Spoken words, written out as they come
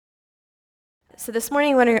So this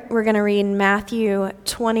morning we're going to read Matthew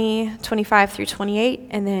 20, 25 through 28,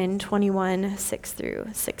 and then 21, 6 through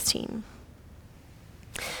 16.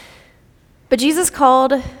 But Jesus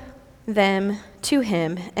called them to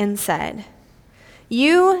him and said,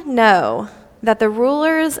 "You know that the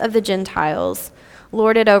rulers of the Gentiles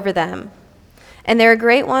lord it over them, and their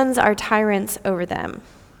great ones are tyrants over them.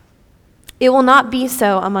 It will not be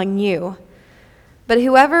so among you, but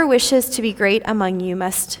whoever wishes to be great among you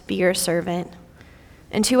must be your servant.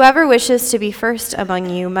 And whoever wishes to be first among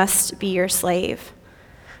you must be your slave,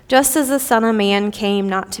 just as the Son of Man came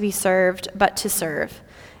not to be served, but to serve,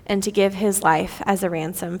 and to give his life as a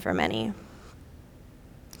ransom for many."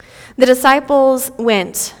 The disciples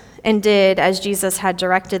went and did as Jesus had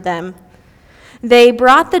directed them. They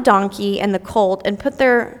brought the donkey and the colt and put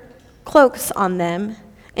their cloaks on them,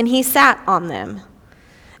 and he sat on them.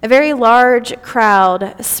 A very large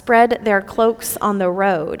crowd spread their cloaks on the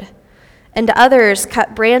road, and others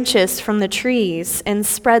cut branches from the trees and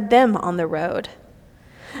spread them on the road.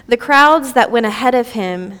 The crowds that went ahead of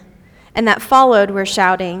him and that followed were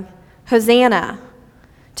shouting, "Hosanna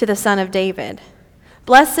to the Son of David.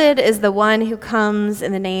 Blessed is the one who comes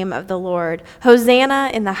in the name of the Lord. Hosanna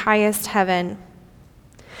in the highest heaven."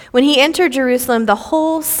 When he entered Jerusalem, the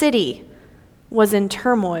whole city was in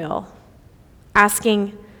turmoil,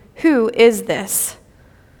 asking, "Who is this?"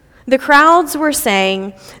 The crowds were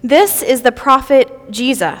saying, "This is the prophet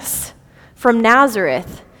Jesus from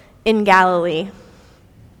Nazareth in Galilee."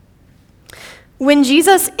 Then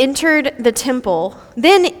Jesus entered the temple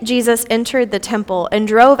and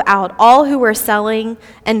drove out all who were selling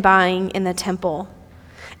and buying in the temple.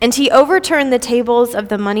 And he overturned the tables of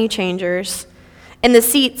the money changers and the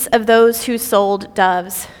seats of those who sold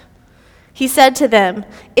doves. He said to them,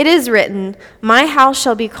 "It is written, 'My house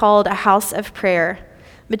shall be called a house of prayer,'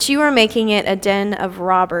 but you are making it a den of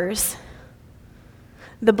robbers."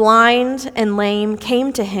 The blind and lame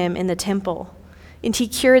came to him in the temple, and he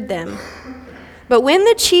cured them. But when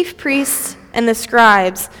the chief priests and the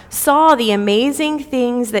scribes saw the amazing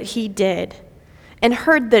things that he did, and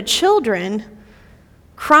heard the children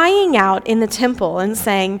crying out in the temple and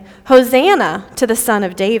saying, "Hosanna to the Son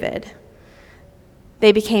of David,"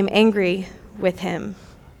 they became angry with him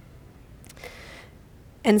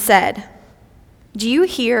and said, "Do you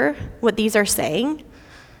hear what these are saying?"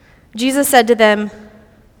 Jesus said to them,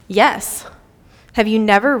 "Yes. Have you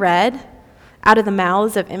never read, 'Out of the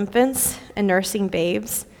mouths of infants and nursing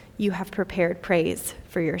babes, you have prepared praise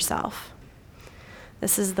for yourself'?"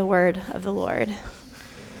 This is the word of the Lord.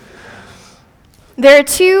 There are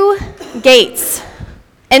two gates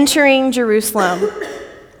entering Jerusalem,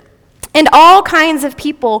 and all kinds of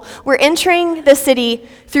people were entering the city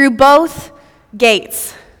through both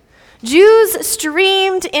gates. Jews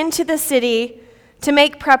streamed into the city to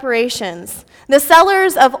make preparations. The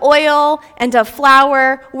sellers of oil and of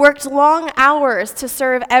flour worked long hours to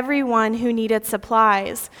serve everyone who needed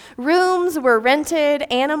supplies. Rooms were rented,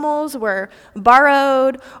 animals were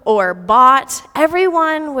borrowed or bought.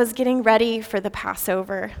 Everyone was getting ready for the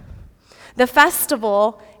Passover. The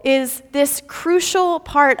festival is this crucial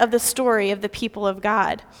part of the story of the people of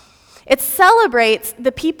God. It celebrates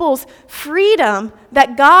the people's freedom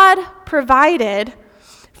that God provided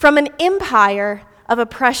from an empire of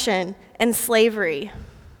oppression and slavery.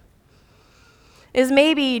 It is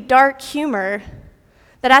maybe dark humor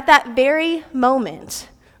that at that very moment,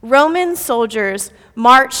 Roman soldiers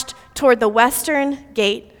marched toward the western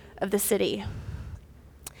gate of the city.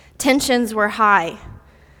 Tensions were high.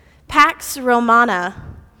 Pax Romana,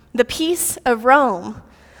 the peace of Rome,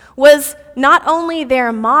 was not only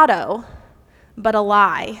their motto, but a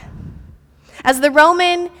lie. As the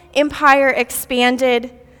Roman Empire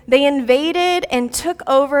expanded, they invaded and took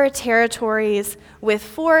over territories with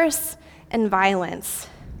force and violence.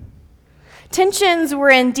 Tensions were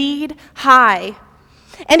indeed high,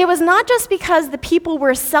 and it was not just because the people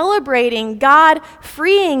were celebrating God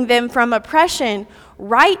freeing them from oppression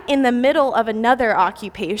right in the middle of another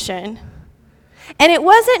occupation. And it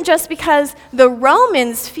wasn't just because the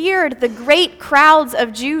Romans feared the great crowds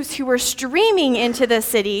of Jews who were streaming into the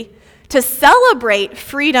city to celebrate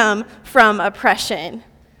freedom from oppression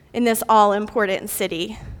in this all-important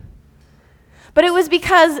city. But it was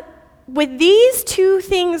because with these two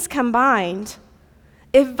things combined,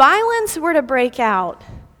 if violence were to break out,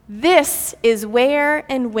 this is where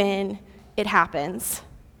and when it happens.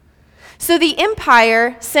 So the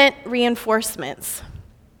empire sent reinforcements.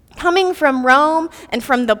 Coming from Rome and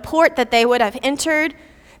from the port that they would have entered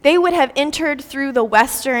through the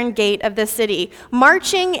western gate of the city,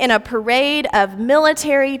 marching in a parade of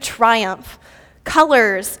military triumph,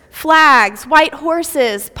 Colors, flags, white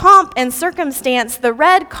horses, pomp and circumstance, the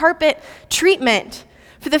red carpet treatment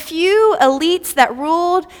for the few elites that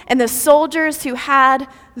ruled and the soldiers who had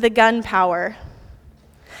the gunpowder.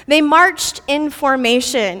 They marched in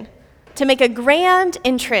formation to make a grand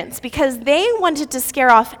entrance because they wanted to scare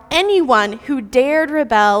off anyone who dared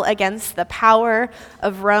rebel against the power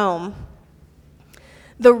of Rome.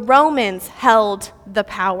 The Romans held the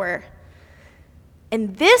power.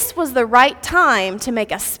 And this was the right time to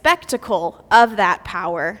make a spectacle of that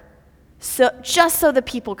power, just so the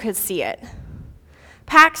people could see it.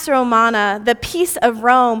 Pax Romana, the peace of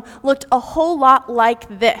Rome, looked a whole lot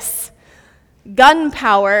like this: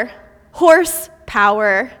 gunpowder,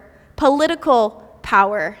 horsepower, political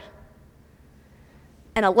power,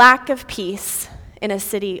 and a lack of peace in a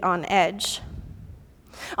city on edge.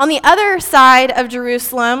 On the other side of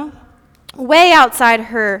Jerusalem, way outside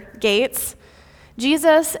her gates,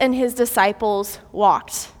 Jesus and his disciples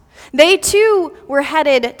walked. They too were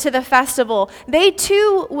headed to the festival. They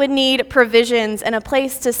too would need provisions and a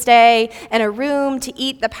place to stay and a room to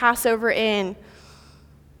eat the Passover in.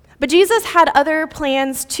 But Jesus had other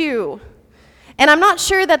plans too. And I'm not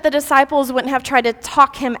sure that the disciples wouldn't have tried to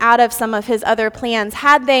talk him out of some of his other plans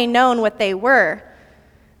had they known what they were,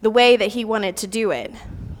 the way that he wanted to do it.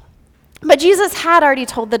 But Jesus had already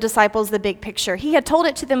told the disciples the big picture. He had told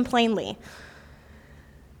it to them plainly,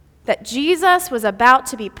 that Jesus was about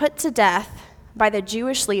to be put to death by the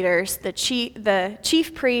Jewish leaders, the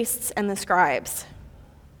chief priests, and the scribes.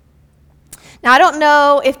 Now, I don't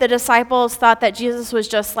know if the disciples thought that Jesus was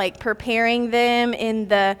just like preparing them in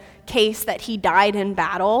the case that he died in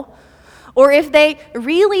battle, or if they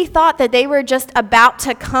really thought that they were just about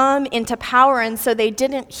to come into power and so they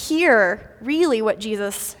didn't hear really what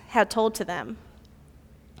Jesus had told to them.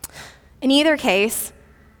 In either case,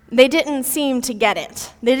 they didn't seem to get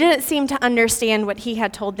it. They didn't seem to understand what he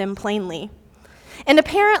had told them plainly. And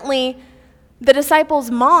apparently, the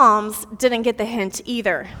disciples' moms didn't get the hint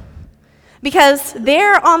either. Because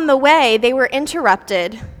there on the way, they were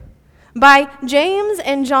interrupted by James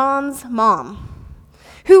and John's mom,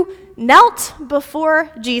 who knelt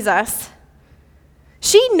before Jesus.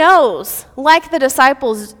 She knows, like the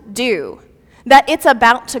disciples do, that it's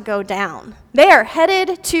about to go down. They are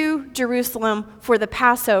headed to Jerusalem for the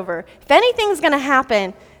Passover. If anything's going to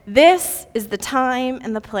happen, this is the time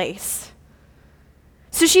and the place.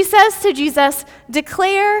 So she says to Jesus,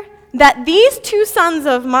 "Declare that these two sons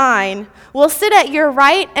of mine will sit at your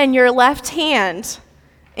right and your left hand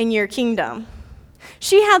in your kingdom."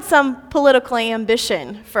 She had some political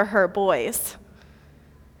ambition for her boys.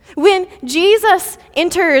 When Jesus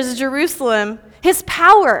enters Jerusalem, his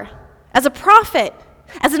power as a prophet,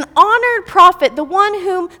 as an honored prophet, the one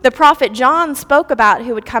whom the prophet John spoke about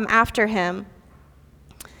who would come after him,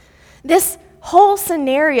 this whole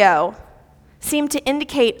scenario seemed to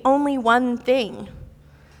indicate only one thing: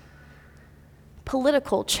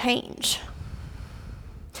 political change.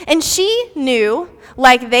 And she knew,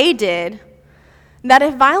 like they did, that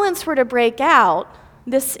if violence were to break out,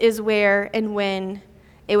 this is where and when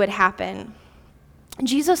it would happen.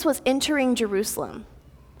 Jesus was entering Jerusalem,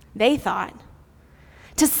 they thought,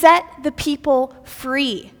 to set the people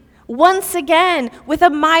free, once again, with a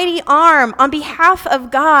mighty arm on behalf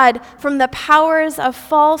of God from the powers of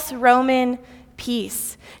false Roman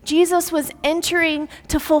peace. Jesus was entering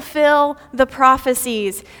to fulfill the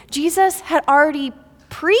prophecies. Jesus had already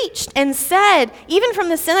preached and said, even from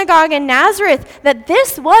the synagogue in Nazareth, that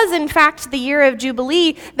this was in fact the year of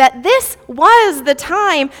Jubilee, that this was the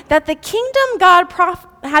time that the kingdom God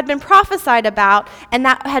had been prophesied about and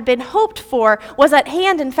that had been hoped for was at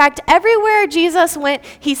hand. In fact, everywhere Jesus went,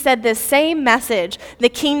 he said this same message: the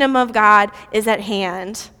kingdom of God is at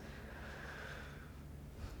hand.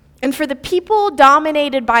 And for the people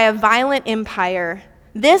dominated by a violent empire,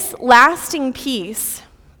 this lasting peace,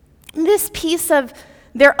 this peace of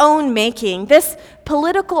their own making, this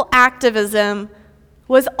political activism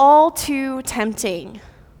was all too tempting.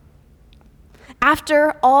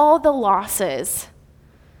 After all the losses,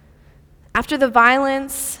 after the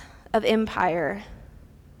violence of empire,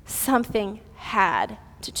 something had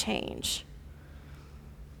to change.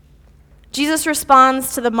 Jesus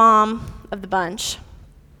responds to the mom of the bunch.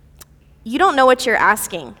 "You don't know what you're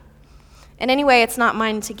asking. And anyway, it's not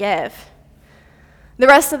mine to give." The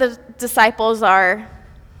rest of the disciples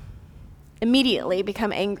immediately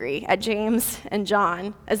become angry at James and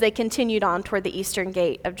John as they continued on toward the eastern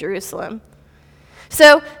gate of Jerusalem.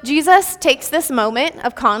 So Jesus takes this moment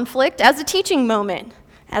of conflict as a teaching moment,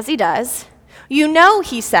 as he does. "You know,"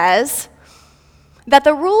 he says, "that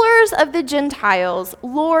the rulers of the Gentiles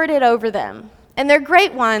lord it over them, and their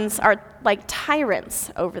great ones are like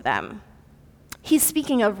tyrants over them. He's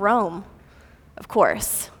speaking of Rome, of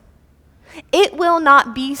course. It will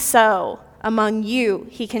not be so among you,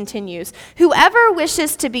 he continues. Whoever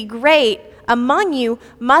wishes to be great among you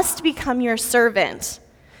must become your servant.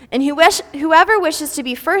 And whoever wishes to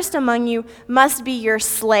be first among you must be your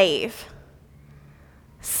slave.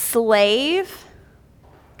 Slave?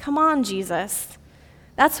 Come on, Jesus.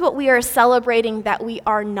 That's what we are celebrating that we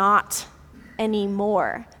are not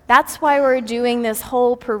anymore. That's why we're doing this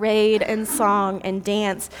whole parade and song and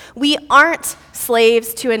dance. We aren't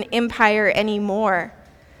slaves to an empire anymore.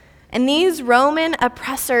 And these Roman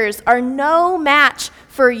oppressors are no match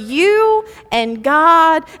for you and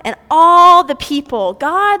God and all the people.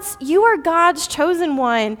 You are God's chosen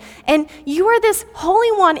one, and you are this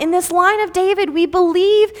holy one in this line of David. We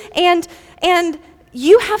believe, and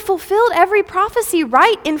you have fulfilled every prophecy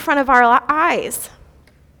right in front of our eyes.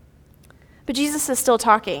 But Jesus is still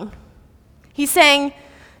talking. He's saying,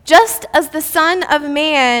 just as the Son of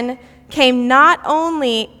Man came not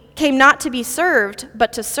to be served,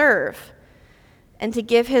 but to serve, and to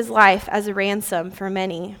give his life as a ransom for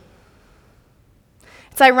many.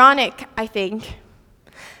 It's ironic, I think,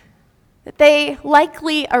 that they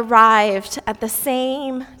likely arrived at the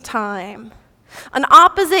same time on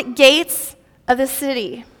opposite gates of the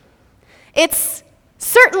city. It's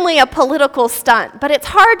certainly a political stunt, but it's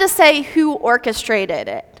hard to say who orchestrated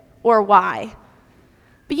it or why.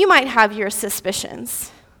 But you might have your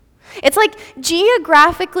suspicions. It's like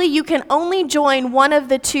geographically you can only join one of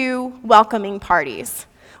the two welcoming parties,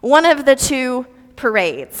 one of the two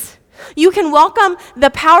parades. You can welcome the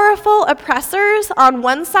powerful oppressors on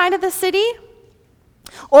one side of the city,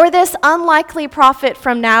 or this unlikely prophet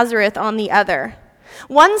from Nazareth on the other.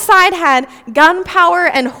 One side had gunpowder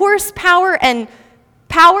and horsepower and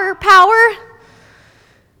power,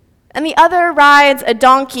 and the other rides a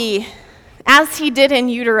donkey, as he did in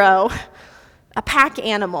utero, a pack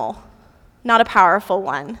animal, not a powerful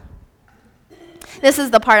one. This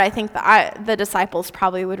is the part I think the disciples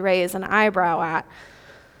probably would raise an eyebrow at.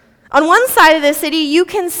 On one side of the city, you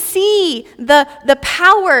can see the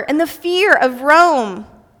power and the fear of Rome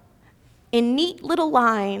in neat little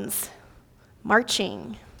lines,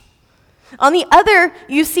 marching. On the other,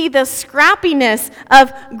 you see the scrappiness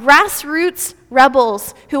of grassroots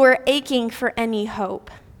rebels who are aching for any hope.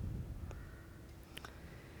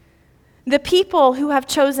 The people who have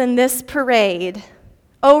chosen this parade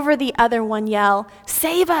over the other one yell,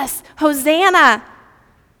 "Save us! Hosanna!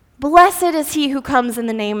 Blessed is he who comes in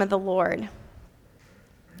the name of the Lord."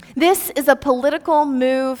 This is a political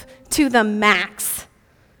move to the max.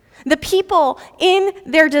 The people, in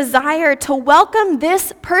their desire to welcome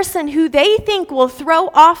this person who they think will throw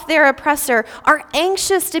off their oppressor, are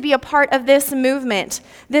anxious to be a part of this movement,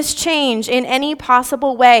 this change in any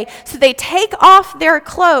possible way. So they take off their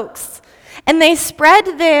cloaks and they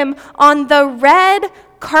spread them on the red,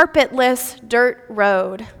 carpetless dirt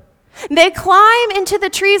road. They climb into the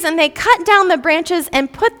trees and they cut down the branches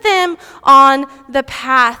and put them on the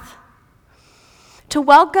path to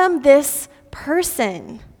welcome this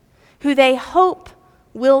person who they hope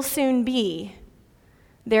will soon be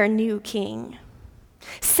their new king.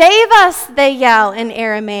 "Save us," they yell in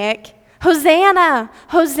Aramaic. "Hosanna,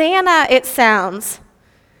 Hosanna," it sounds.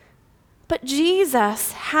 But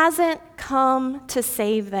Jesus hasn't come to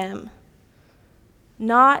save them,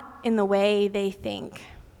 not in the way they think.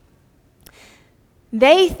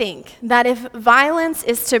 They think that if violence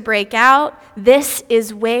is to break out, this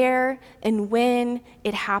is where and when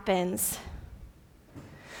it happens.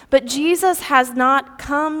 But Jesus has not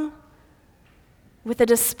come with a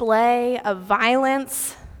display of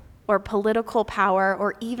violence or political power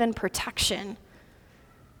or even protection.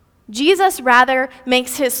 Jesus rather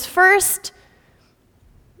makes his first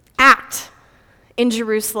act in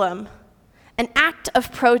Jerusalem an act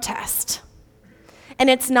of protest. And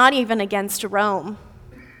it's not even against Rome,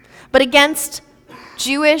 but against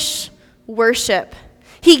Jewish worship.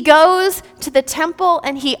 He goes to the temple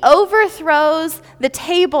and he overthrows the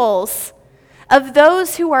tables of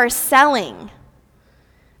those who are selling,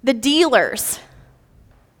 the dealers.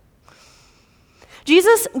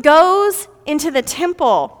 Jesus goes into the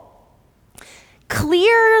temple,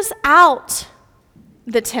 clears out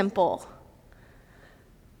the temple,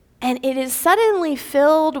 and it is suddenly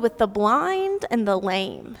filled with the blind and the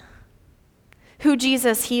lame, who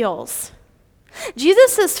Jesus heals.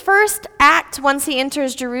 Jesus' first act once he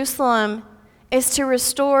enters Jerusalem is to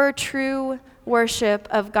restore true worship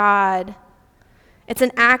of God. It's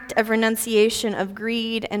an act of renunciation of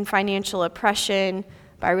greed and financial oppression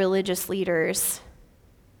by religious leaders.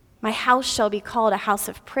 "My house shall be called a house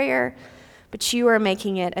of prayer, but you are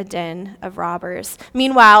making it a den of robbers.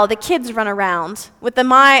 Meanwhile, the kids run around with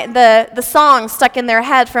the song stuck in their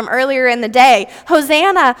head from earlier in the day.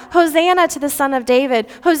 Hosanna, Hosanna to the Son of David.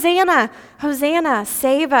 Hosanna, Hosanna,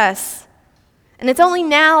 save us. And it's only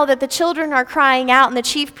now that the children are crying out and the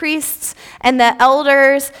chief priests and the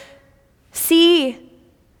elders see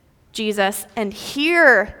Jesus and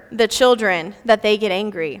hear the children that they get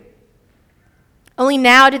angry. Only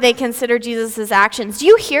now do they consider Jesus' actions. Do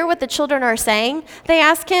you hear what the children are saying? They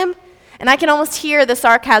ask him. And I can almost hear the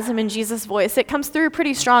sarcasm in Jesus' voice. It comes through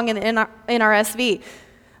pretty strong in NRSV.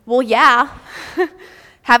 Well, yeah.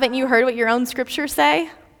 Haven't you heard what your own scriptures say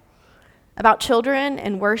about children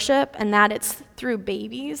and worship, and that it's through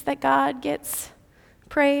babies that God gets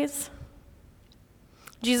praise?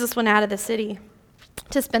 Jesus went out of the city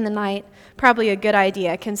to spend the night. Probably a good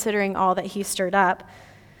idea considering all that he stirred up.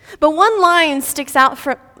 But one line sticks out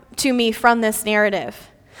to me from this narrative.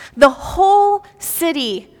 The whole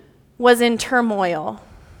city was in turmoil.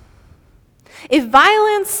 If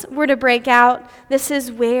violence were to break out, this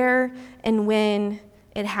is where and when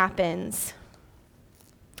it happens.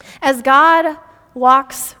 As God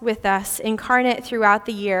walks with us incarnate throughout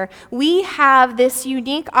the year, we have this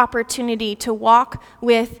unique opportunity to walk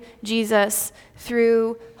with Jesus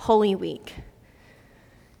through Holy Week,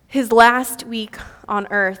 his last week on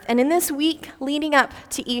earth. And in this week leading up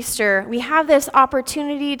to Easter, we have this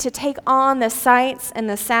opportunity to take on the sights and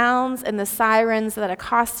the sounds and the sirens that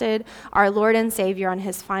accosted our Lord and Savior on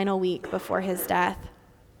his final week before his death.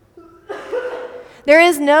 There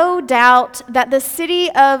is no doubt that the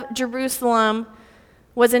city of Jerusalem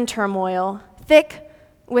was in turmoil, thick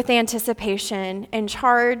with anticipation and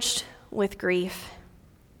charged with grief.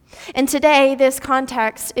 And today, this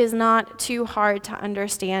context is not too hard to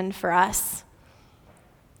understand for us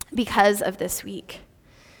because of this week.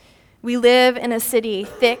 We live in a city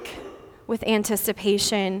thick with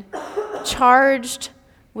anticipation, charged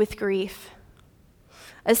with grief.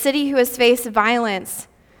 A city who has faced violence,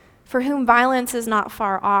 for whom violence is not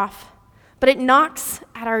far off, but it knocks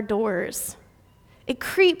at our doors. It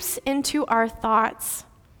creeps into our thoughts,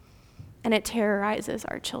 and it terrorizes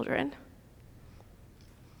our children.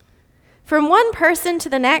 From one person to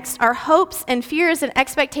the next, our hopes and fears and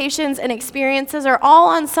expectations and experiences are all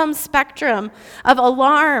on some spectrum of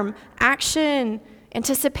alarm, action,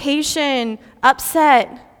 anticipation,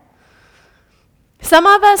 upset. Some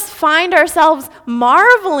of us find ourselves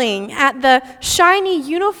marveling at the shiny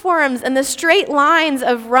uniforms and the straight lines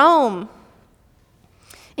of Rome,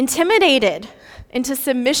 intimidated into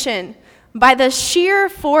submission by the sheer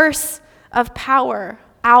force of power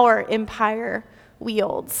our empire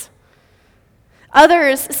wields.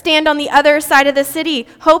 Others stand on the other side of the city,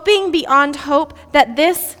 hoping beyond hope that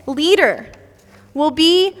this leader will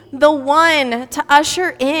be the one to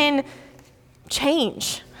usher in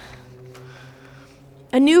change.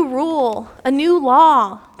 A new rule, a new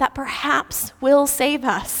law that perhaps will save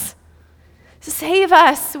us. Save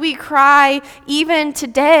us, we cry even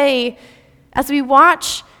today as we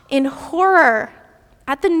watch in horror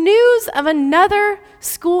at the news of another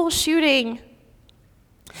school shooting.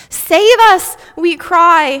 Save us, we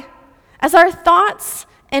cry, as our thoughts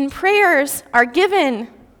and prayers are given,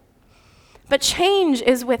 but change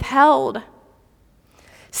is withheld.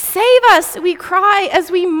 Save us, we cry,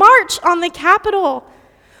 as we march on the Capitol,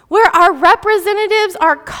 where our representatives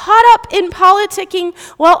are caught up in politicking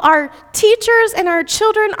while our teachers and our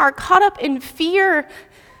children are caught up in fear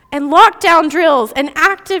and lockdown drills and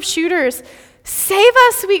active shooters. Save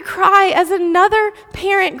us, we cry, as another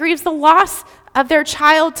parent grieves the loss of their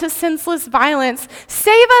child to senseless violence.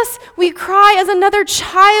 Save us, we cry, as another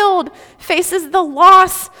child faces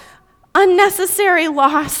the unnecessary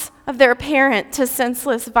loss of their parent to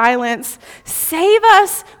senseless violence. Save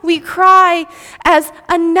us, we cry, as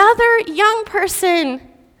another young person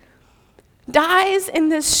dies in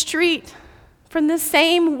the street from the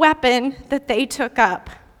same weapon that they took up.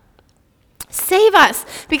 Save us,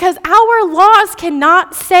 because our laws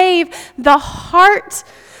cannot save the heart,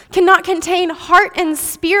 cannot contain heart and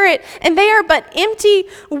spirit, and they are but empty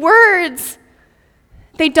words.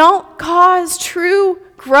 They don't cause true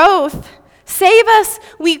growth. Save us,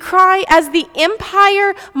 we cry, as the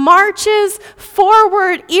empire marches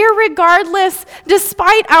forward, irregardless,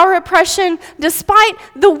 despite our oppression, despite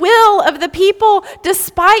the will of the people,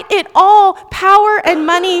 despite it all, power and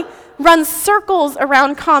money runs circles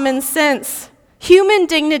around common sense, human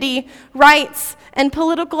dignity, rights, and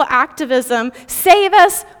political activism. Save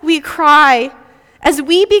us, we cry, as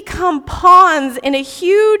we become pawns in a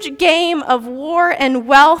huge game of war and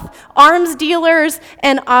wealth, arms dealers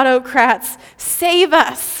and autocrats. Save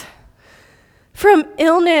us from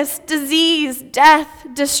illness, disease, death,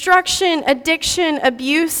 destruction, addiction,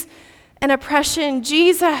 abuse, and oppression.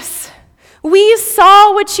 Jesus, we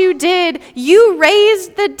saw what you did. You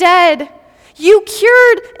raised the dead. You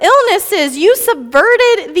cured illnesses. You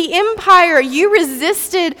subverted the empire. You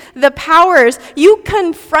resisted the powers. You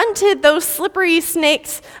confronted those slippery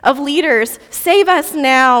snakes of leaders. Save us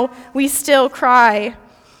now, we still cry.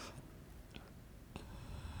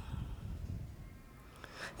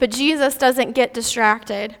 But Jesus doesn't get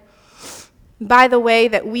distracted by the way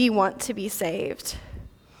that we want to be saved.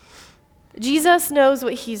 Jesus knows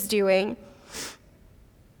what he's doing.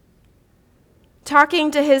 Talking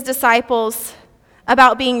to his disciples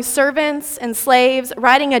about being servants and slaves,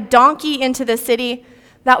 riding a donkey into the city,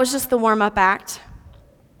 that was just the warm-up act.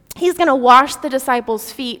 He's going to wash the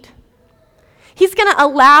disciples' feet. He's going to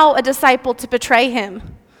allow a disciple to betray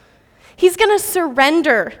him. He's going to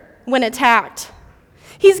surrender when attacked.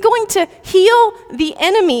 He's going to heal the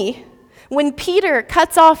enemy when Peter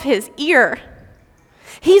cuts off his ear.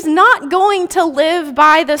 He's not going to live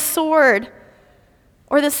by the sword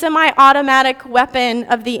or the semi-automatic weapon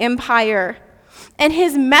of the empire. And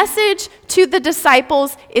his message to the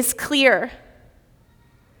disciples is clear.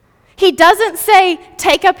 He doesn't say,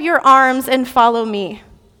 take up your arms and follow me.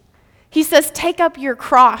 He says, take up your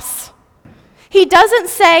cross. He doesn't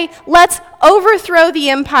say, let's overthrow the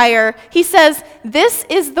empire. He says, this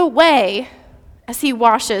is the way, as he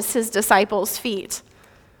washes his disciples' feet.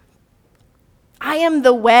 I am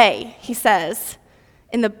the way, he says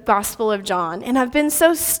in the Gospel of John. And I've been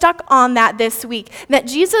so stuck on that this week, that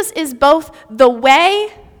Jesus is both the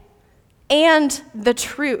way and the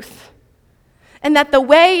truth. And that the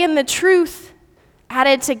way and the truth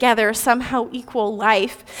added together somehow equal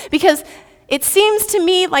life. Because it seems to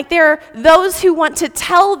me like there are those who want to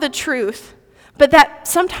tell the truth, but that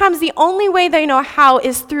sometimes the only way they know how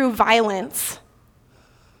is through violence.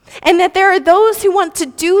 And that there are those who want to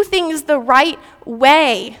do things the right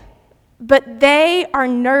way, but they are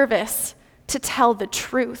nervous to tell the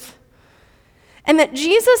truth. And that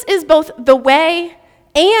Jesus is both the way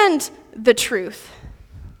and the truth.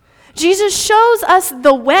 Jesus shows us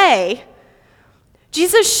the way.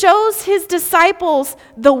 Jesus shows his disciples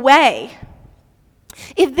the way.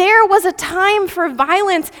 If there was a time for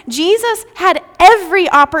violence, Jesus had every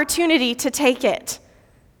opportunity to take it.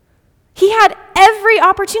 He had every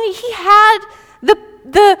opportunity. He had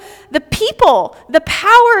the people, the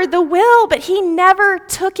power, the will, but he never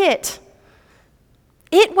took it.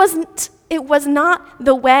 It was not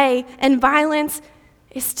the way, and violence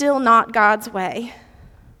is still not God's way.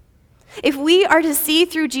 If we are to see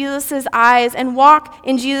through Jesus' eyes and walk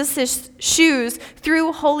in Jesus' shoes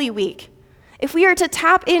through Holy Week, if we are to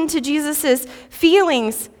tap into Jesus'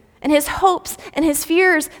 feelings and his hopes and his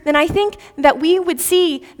fears, then I think that we would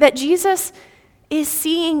see that Jesus is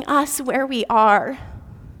seeing us where we are.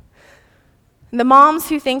 The moms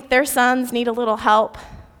who think their sons need a little help,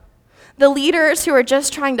 the leaders who are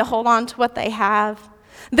just trying to hold on to what they have,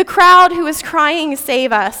 the crowd who is crying,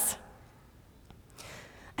 save us.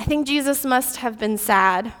 I think Jesus must have been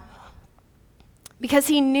sad because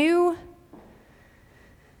he knew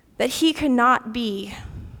that he could not be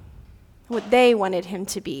what they wanted him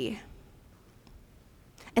to be.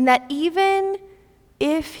 And that even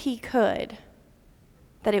if he could,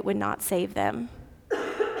 that it would not save them.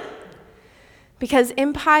 Because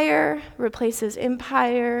empire replaces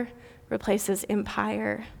empire replaces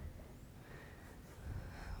empire.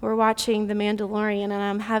 We're watching The Mandalorian, and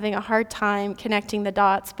I'm having a hard time connecting the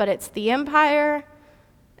dots, but it's the empire,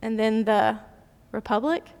 and then the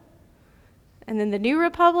republic, and then the new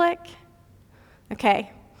republic.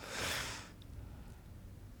 Okay.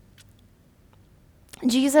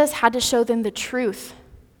 Jesus had to show them the truth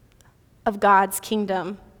of God's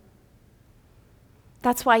kingdom.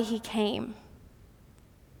 That's why he came.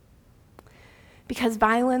 Because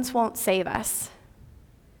violence won't save us.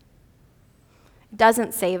 It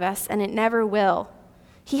doesn't save us, and it never will.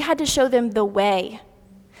 He had to show them the way.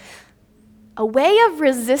 A way of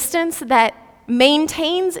resistance that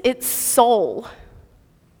maintains its soul.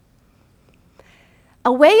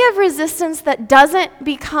 A way of resistance that doesn't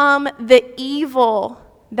become the evil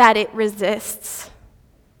that it resists.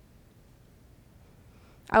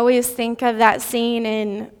 I always think of that scene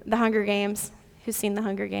in The Hunger Games. Who's seen The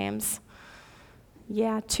Hunger Games?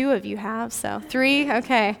 Yeah, 2 of you have, so 3,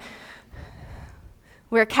 okay.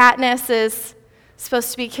 Where Katniss is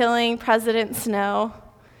supposed to be killing President Snow,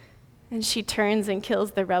 and she turns and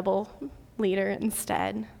kills the rebel leader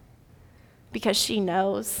instead because she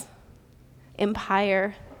knows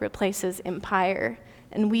empire replaces empire,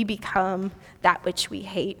 and we become that which we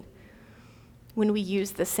hate. when we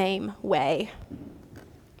use the same way.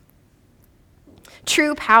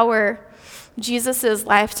 True power, Jesus'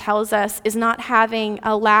 life tells us, is not having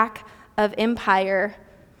a lack of empire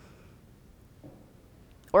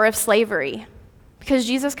or of slavery, because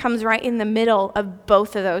Jesus comes right in the middle of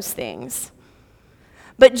both of those things.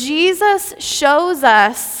 But Jesus shows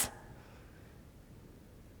us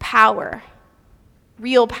power,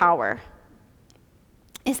 real power,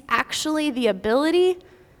 is actually the ability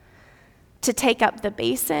to take up the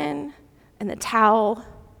basin and the towel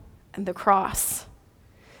and the cross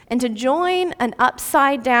and to join an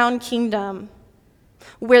upside-down kingdom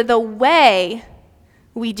where the way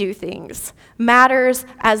we do things matters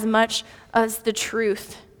as much as the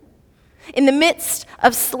truth. In the midst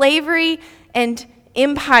of slavery and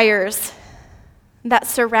empires that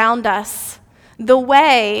surround us, the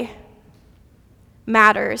way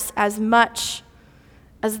matters as much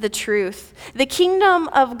as the truth. The kingdom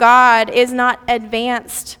of God is not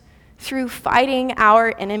advanced through fighting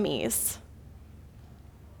our enemies,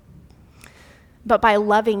 but by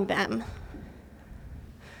loving them.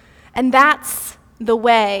 And that's the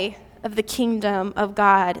way of the kingdom of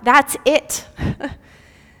God. That's it.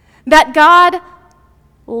 That God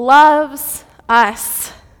loves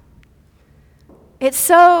us. It's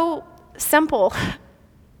so simple.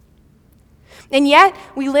 And yet,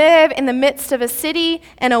 we live in the midst of a city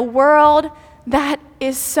and a world that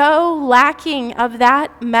is so lacking of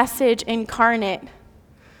that message incarnate.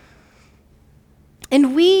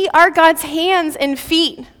 And we are God's hands and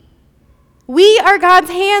feet. We are God's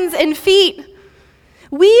hands and feet.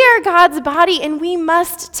 We are God's body, and we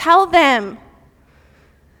must tell them.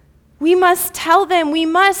 We must tell them. We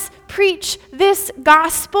must preach this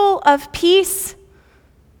gospel of peace.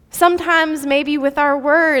 Sometimes maybe with our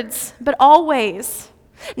words, but always.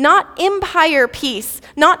 Not empire peace,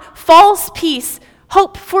 not false peace,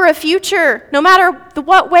 hope for a future, no matter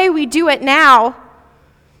what way we do it now.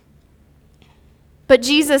 But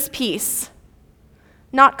Jesus' peace,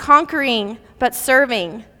 not conquering, but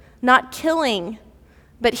serving, not killing,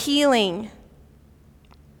 but healing.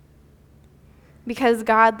 Because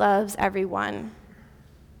God loves everyone.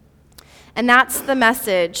 And that's the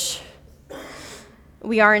message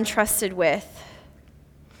we are entrusted with,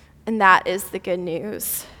 and that is the good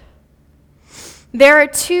news. There are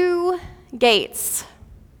 2 gates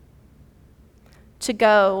to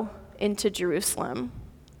go into Jerusalem.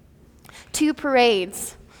 2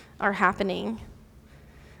 parades are happening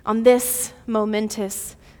on this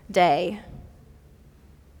momentous day.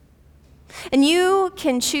 And you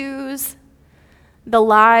can choose the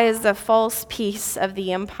lies of false peace of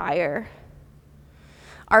the empire,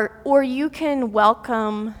 or you can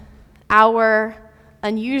welcome our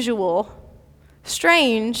unusual,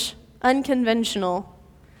 strange, unconventional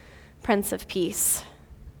Prince of Peace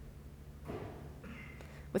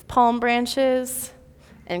with palm branches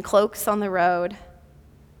and cloaks on the road.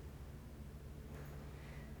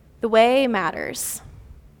 The way matters.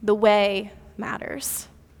 The way matters.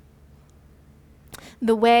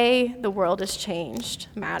 The way the world has changed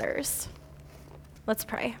matters. Let's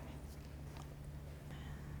pray.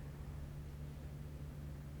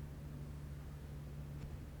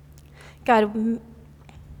 God,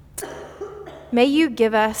 may you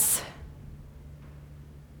give us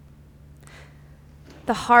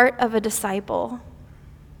the heart of a disciple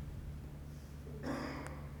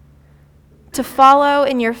to follow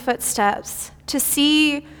in your footsteps, to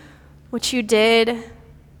see what you did.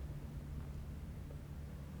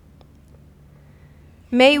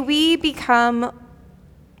 May we become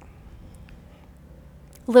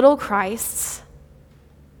little Christs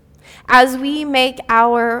as we make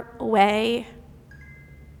our way,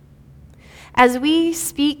 as we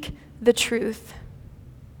speak the truth.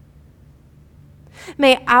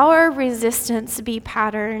 May our resistance be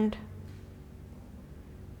patterned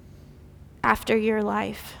after your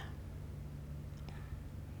life.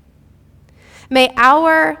 May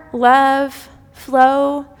our love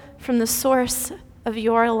flow from the source of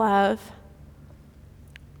your love.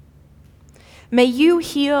 May you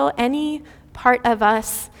heal any part of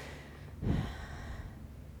us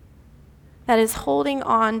that is holding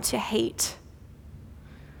on to hate.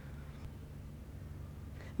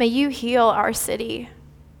 May you heal our city.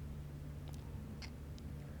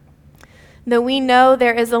 Though we know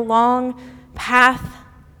there is a long path,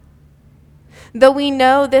 though we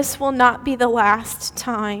know this will not be the last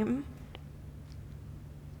time,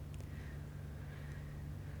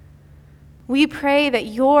 we pray that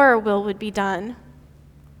your will would be done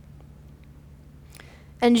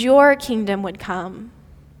and your kingdom would come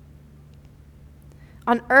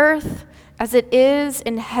on earth as it is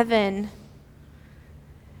in heaven.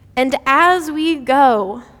 And as we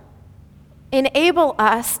go, enable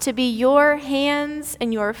us to be your hands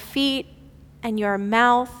and your feet and your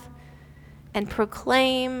mouth and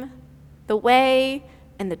proclaim the way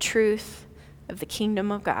and the truth of the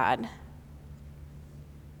kingdom of God.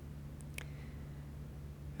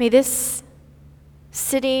 May this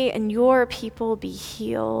city and your people be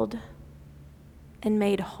healed and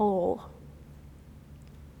made whole.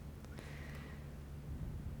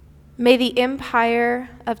 May the empire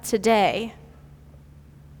of today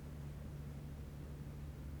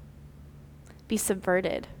be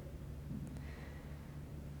subverted.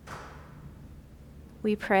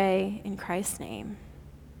 We pray in Christ's name.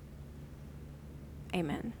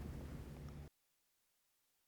 Amen.